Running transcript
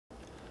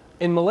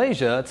In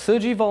Malaysia, Tzu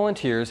Chi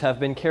volunteers have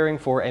been caring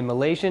for a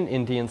Malaysian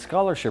Indian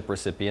scholarship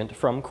recipient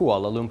from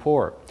Kuala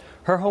Lumpur.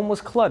 Her home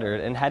was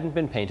cluttered and hadn't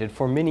been painted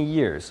for many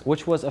years,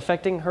 which was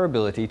affecting her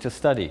ability to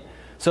study.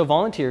 So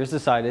volunteers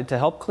decided to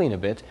help clean a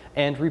bit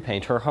and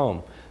repaint her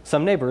home.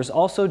 Some neighbors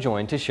also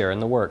joined to share in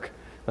the work.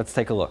 Let's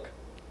take a look.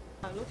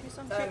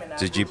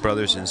 Tzu Chi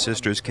brothers and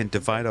sisters can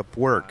divide up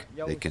work.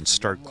 They can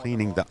start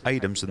cleaning the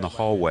items in the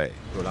hallway.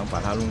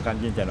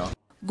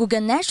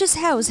 Guganesh's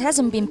house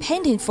hasn't been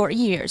painted for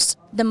years.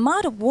 The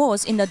mud of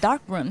walls in the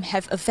dark room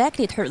have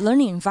affected her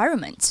learning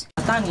environment.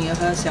 Both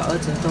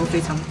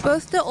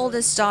the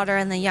oldest daughter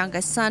and the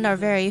youngest son are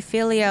very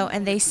filial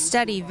and they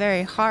study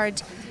very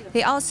hard.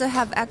 They also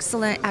have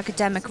excellent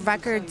academic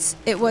records.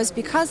 It was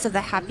because of the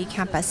Happy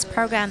Campus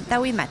program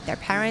that we met their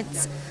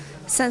parents.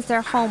 Since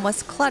their home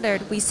was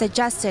cluttered, we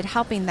suggested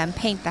helping them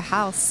paint the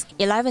house.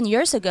 11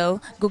 years ago,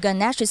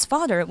 Guganesh's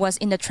father was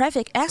in a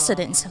traffic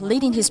accident,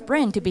 leading his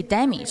brain to be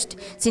damaged.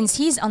 Since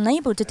he is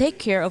unable to take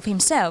care of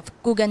himself,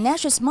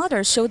 Guganesh's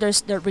mother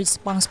shoulders the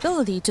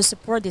responsibility to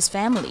support his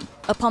family.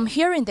 Upon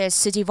hearing this,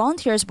 city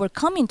volunteers were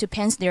coming to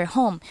paint their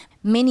home.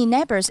 Many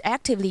neighbors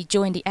actively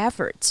joined the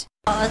effort.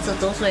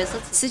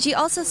 Tzu Chi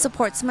also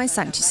supports my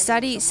son to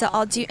study, so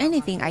I'll do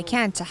anything I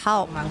can to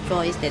help.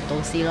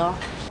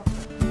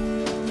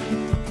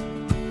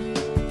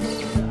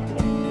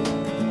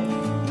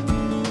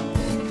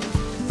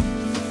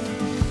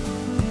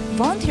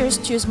 Volunteers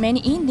choose many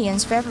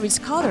Indians' favorite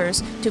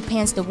colors to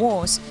paint the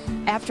walls.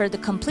 After the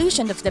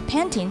completion of the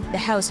painting, the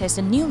house has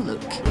a new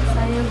look.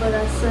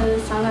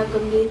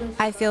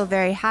 I feel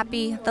very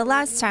happy. The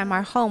last time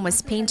our home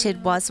was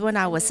painted was when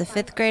I was a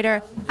 5th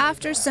grader.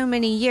 After so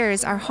many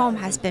years, our home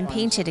has been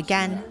painted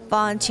again.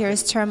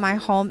 Volunteers turn my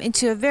home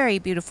into a very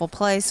beautiful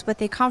place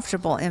with a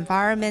comfortable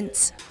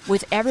environment.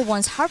 With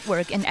everyone's hard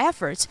work and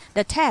efforts,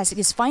 the task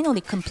is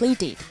finally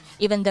completed.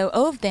 Even though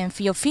all of them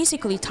feel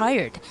physically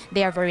tired,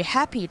 they are very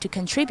happy to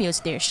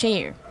contribute their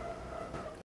share.